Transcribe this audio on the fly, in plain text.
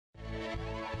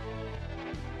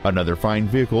Another fine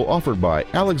vehicle offered by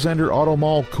Alexander Auto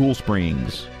Mall, Cool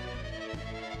Springs.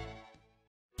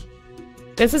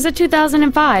 This is a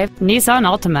 2005 Nissan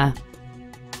Altima.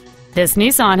 This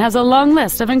Nissan has a long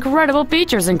list of incredible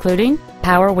features including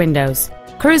power windows,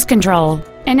 cruise control,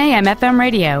 an AM/FM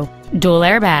radio, dual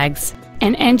airbags,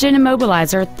 an engine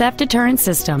immobilizer theft deterrent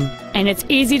system, and it's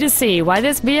easy to see why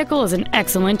this vehicle is an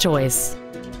excellent choice.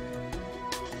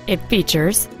 It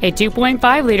features a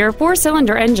 2.5-liter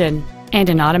four-cylinder engine and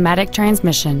an automatic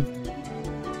transmission.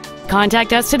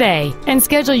 Contact us today and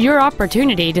schedule your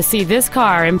opportunity to see this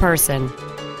car in person.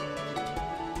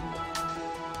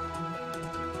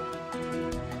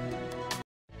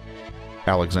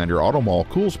 Alexander Auto Mall,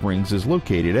 Cool Springs is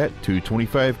located at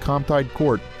 225 COmtide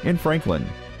Court in Franklin.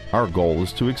 Our goal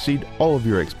is to exceed all of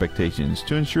your expectations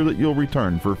to ensure that you'll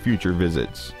return for future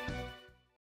visits.